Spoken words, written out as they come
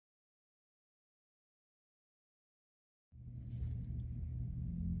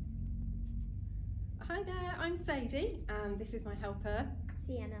Hi there, I'm Sadie and this is my helper,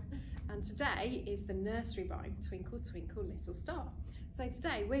 Sienna. And today is the nursery rhyme, Twinkle Twinkle Little Star. So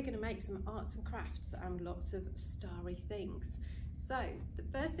today we're going to make some arts and crafts and lots of starry things. So the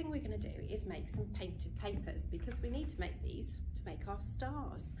first thing we're going to do is make some painted papers because we need to make these to make our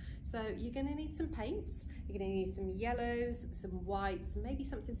stars. So you're going to need some paints, you're going to need some yellows, some whites, maybe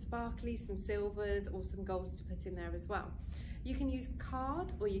something sparkly, some silvers or some golds to put in there as well. You can use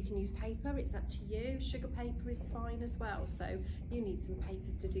card or you can use paper, it's up to you. Sugar paper is fine as well, so you need some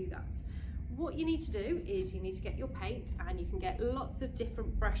papers to do that. What you need to do is you need to get your paint, and you can get lots of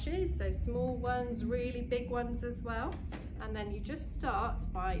different brushes, so small ones, really big ones as well. And then you just start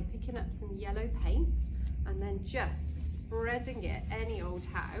by picking up some yellow paint and then just spreading it any old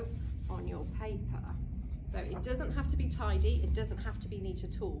how on your paper. So it doesn't have to be tidy, it doesn't have to be neat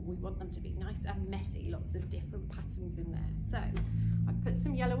at all. We want them to be nice and messy, lots of different patterns in there. So I put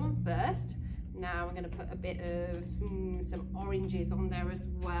some yellow on first. Now I'm going to put a bit of some oranges on there as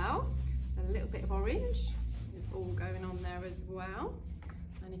well. A little bit of orange is all going on there as well.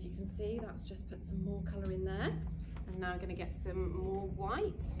 And if you can see, that's just put some more colour in there. And now I'm going to get some more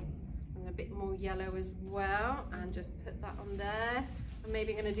white and a bit more yellow as well, and just put that on there. I'm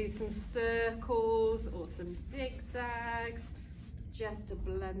maybe going to do some circles or some zigzags just to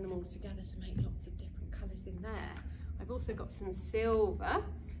blend them all together to make lots of different colours in there. I've also got some silver,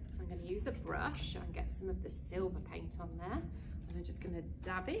 so I'm going to use a brush and get some of the silver paint on there, and I'm just going to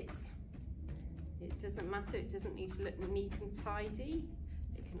dab it. It doesn't matter, it doesn't need to look neat and tidy,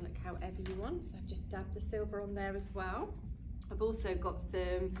 it can look however you want. So I've just dabbed the silver on there as well. I've also got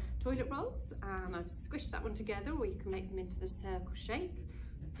some toilet rolls and I've squished that one together, or you can make them into the circle shape,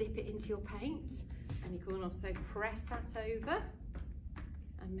 dip it into your paint, and you can also press that over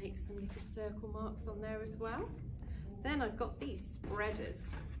and make some little circle marks on there as well. Then I've got these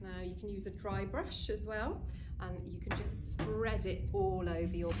spreaders. Now you can use a dry brush as well, and you can just spread it all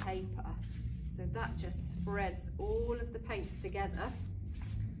over your paper. So that just spreads all of the paints together,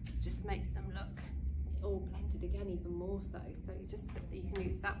 just makes them look all blended again even more so. So you can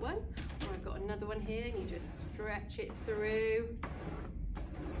use that one, or I've got another one here, and you just stretch it through,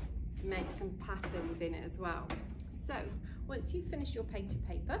 make some patterns in it as well. So once you've finished your painted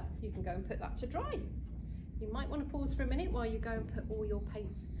paper, you can go and put that to dry. You might want to pause for a minute while you go and put all your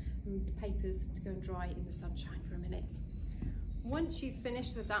paints and papers to go and dry in the sunshine for a minute. Once you've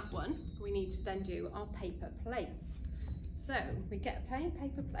finished with that one, we need to then do our paper plates. So we get a plain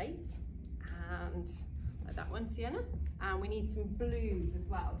paper plate, and like that one, Sienna, and we need some blues as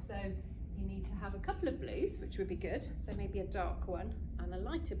well. So you need to have a couple of blues, which would be good, so maybe a dark one and a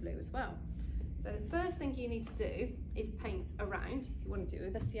lighter blue as well. So the first thing you need to do is paint around, if you want to do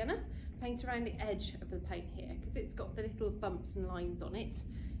it with a Sienna, paint around the edge of the paint here, because it's got the little bumps and lines on it.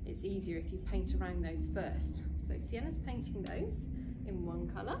 It's easier if you paint around those first. So Sienna's painting those in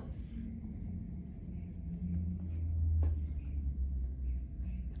one colour.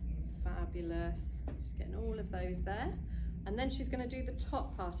 Fabulous. She's getting all of those there. And then she's going to do the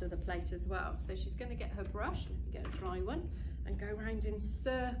top part of the plate as well. So she's going to get her brush, let me get a dry one, and go around in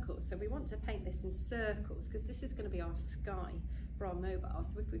circles. So we want to paint this in circles because this is going to be our sky for our mobile.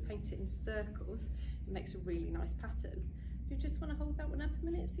 So if we paint it in circles, it makes a really nice pattern. You just want to hold that one up a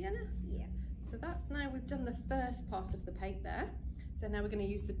minute, Sienna? Yeah. So that's now we've done the first part of the paint there. So now we're going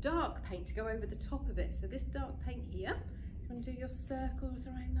to use the dark paint to go over the top of it. So this dark paint here, you want to do your circles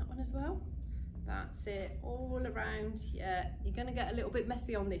around that one as well? That's it, all around. Yeah, you're going to get a little bit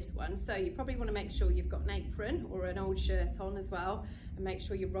messy on this one, so you probably want to make sure you've got an apron or an old shirt on as well, and make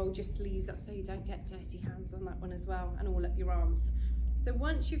sure you roll your sleeves up so you don't get dirty hands on that one as well, and all up your arms. So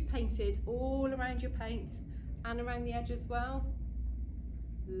once you've painted all around your paint and around the edge as well,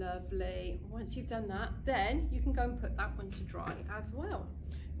 lovely. Once you've done that, then you can go and put that one to dry as well.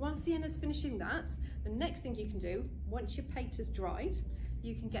 While Sienna's finishing that, the next thing you can do, once your paint has dried,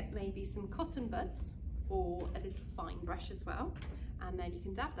 you can get maybe some cotton buds or a little fine brush as well, and then you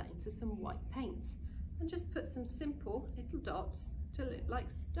can dab that into some white paint and just put some simple little dots to look like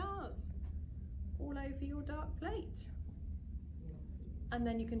stars all over your dark plate. And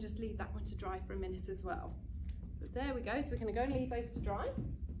then you can just leave that one to dry for a minute as well. So there we go, so we're going to go and leave those to dry.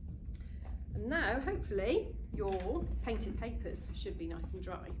 And now hopefully your painted papers should be nice and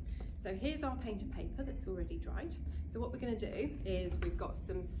dry. So here's our painted paper that's already dried. So what we're going to do is we've got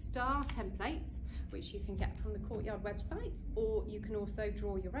some star templates which you can get from the Courtyard website, or you can also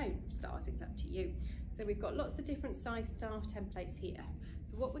draw your own stars, it's up to you. So we've got lots of different size star templates here.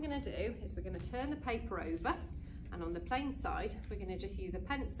 So what we're going to do is we're going to turn the paper over, and on the plain side we're going to just use a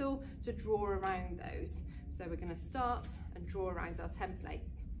pencil to draw around those. So we're going to start and draw around our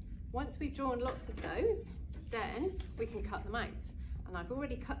templates. Once we've drawn lots of those, then we can cut them out. And I've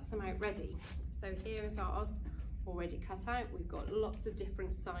already cut some out ready. So here is ours already cut out. We've got lots of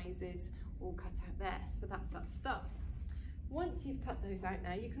different sizes all cut out there. So that's our stars. Once you've cut those out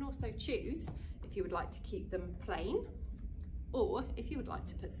now, you can also choose if you would like to keep them plain or if you would like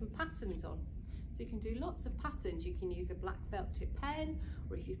to put some patterns on. So you can do lots of patterns. You can use a black felt tip pen,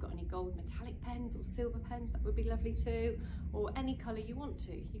 or if you've got any gold metallic pens or silver pens, that would be lovely too, or any colour you want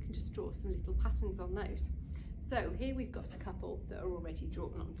to. You can just draw some little patterns on those. So here we've got a couple that are already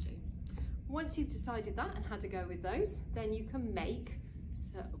drawn onto. Once you've decided that and had a go with those, then you can make,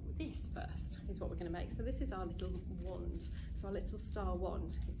 so this first is what we're going to make. So this is our little wand, so our little star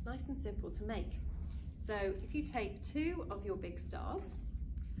wand. It's nice and simple to make. So if you take 2 of your big stars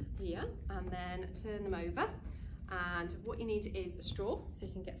here and then turn them over, and what you need is a straw, so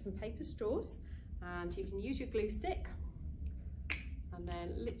you can get some paper straws and you can use your glue stick and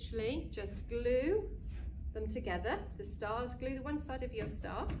then literally just glue them together. The stars, glue the one side of your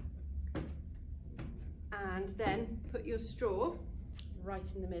star and then put your straw right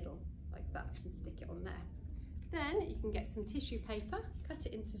in the middle like that and stick it on there. Then you can get some tissue paper, cut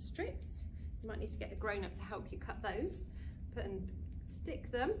it into strips. You might need to get a grown-up to help you cut those, and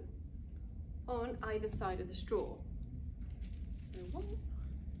stick them on either side of the straw. So 1,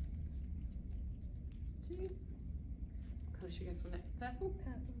 2, what colour should we go for next? Purple?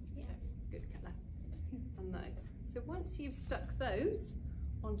 Purple, yeah. Good colour. And those. So once you've stuck those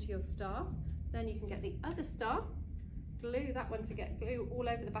onto your star, then you can get the other star, glue that one to get glue all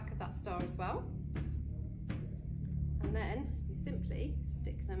over the back of that star as well. And then you simply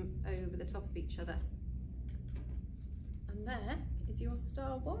stick them over the top of each other. And there is your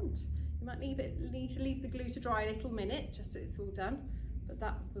star wand. You might need to leave the glue to dry a little minute, just so it's all done, but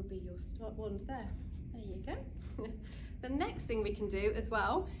that will be your star wand there. There you go. The next thing we can do as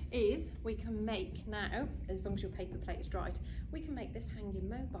well is we can make now, as long as your paper plate is dried, we can make this hanging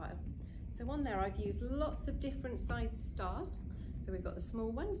mobile. So on there I've used lots of different sized stars. So we've got the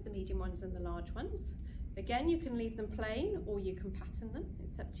small ones, the medium ones and the large ones. Again, you can leave them plain or you can pattern them,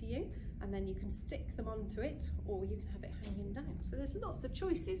 it's up to you. And then you can stick them onto it or you can have it hanging down. So there's lots of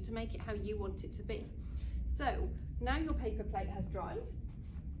choices to make it how you want it to be. So now your paper plate has dried,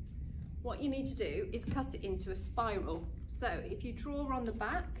 what you need to do is cut it into a spiral. So if you draw on the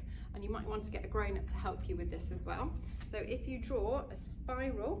back, and you might want to get a grown-up to help you with this as well. So if you draw a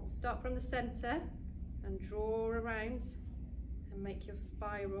spiral, start from the centre and draw around and make your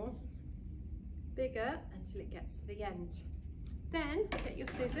spiral bigger until it gets to the end. Then get your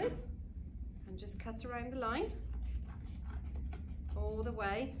scissors and just cut around the line all the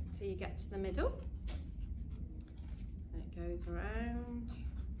way till you get to the middle. It goes around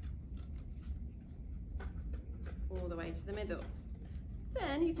all the way to the middle.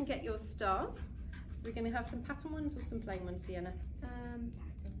 Then you can get your stars. We're going to have some pattern ones or some plain ones, Sienna? Patterns.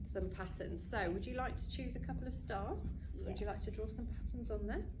 Some patterns. So would you like to choose a couple of stars? Yeah. Would you like to draw some patterns on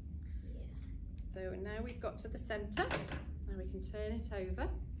there? Yeah. So now we've got to the centre, and we can turn it over,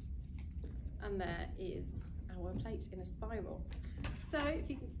 and there is our plate in a spiral. So if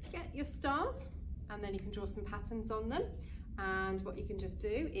you can get your stars, and then you can draw some patterns on them, and what you can just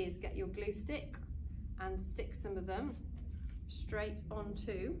do is get your glue stick and stick some of them straight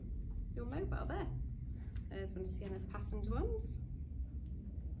onto your mobile there. There's one of Sienna's patterned ones.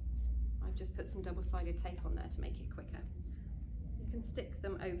 I've just put some double-sided tape on there to make it quicker. You can stick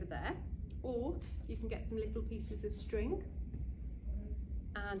them over there, or you can get some little pieces of string,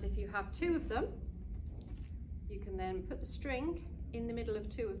 and if you have 2 of them, you can then put the string in the middle of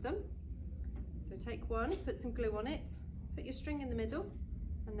 2 of them. So take one, put some glue on it, put your string in the middle,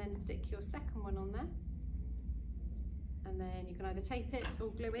 and then stick your second one on there. And then you can either tape it or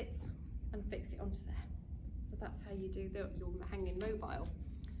glue it and fix it onto there. So that's how you do your hanging mobile.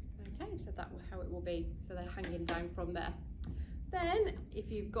 Okay, so that's how it will be. So they're hanging down from there. Then, if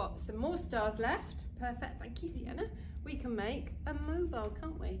you've got some more stars left, perfect, thank you, Sienna, we can make a mobile,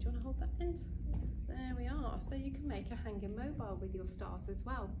 can't we? Do you want to hold that end? There we are. So you can make a hanging mobile with your stars as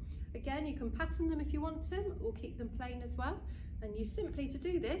well. Again, you can pattern them if you want to, or keep them plain as well. And you simply, to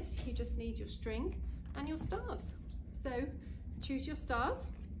do this, you just need your string and your stars. So choose your stars,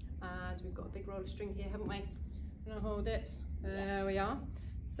 and we've got a big roll of string here, haven't we? I'm gonna hold it. There we are.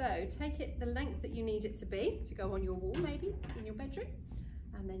 So take it the length that you need it to be to go on your wall, maybe in your bedroom,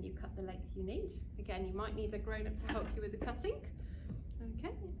 and then you cut the length you need. Again, you might need a grown-up to help you with the cutting.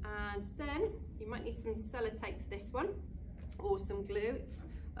 Okay, and then you might need some sellotape for this one, or some glue. It's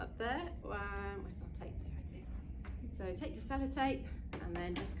up there. Where's our tape? There it is. So take your sellotape and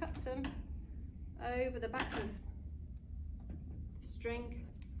then just cut some over the back of the string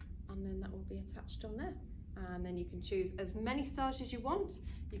and then that will be attached on there. And then you can choose as many stars as you want.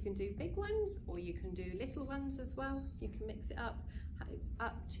 You can do big ones or you can do little ones as well. You can mix it up, it's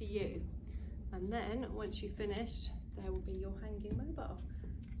up to you. And then once you've finished, there will be your hanging mobile.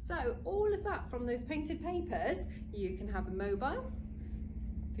 So all of that from those painted papers, you can have a mobile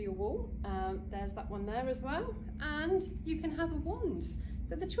for your wall. There's that one there as well. And you can have a wand.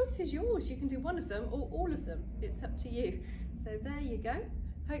 So the choice is yours. You can do one of them or all of them. It's up to you. So there you go.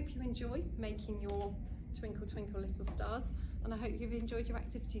 Hope you enjoy making your Twinkle Twinkle Little Stars, and I hope you've enjoyed your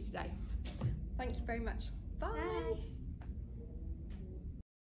activity today. Thank you very much. Bye. Bye.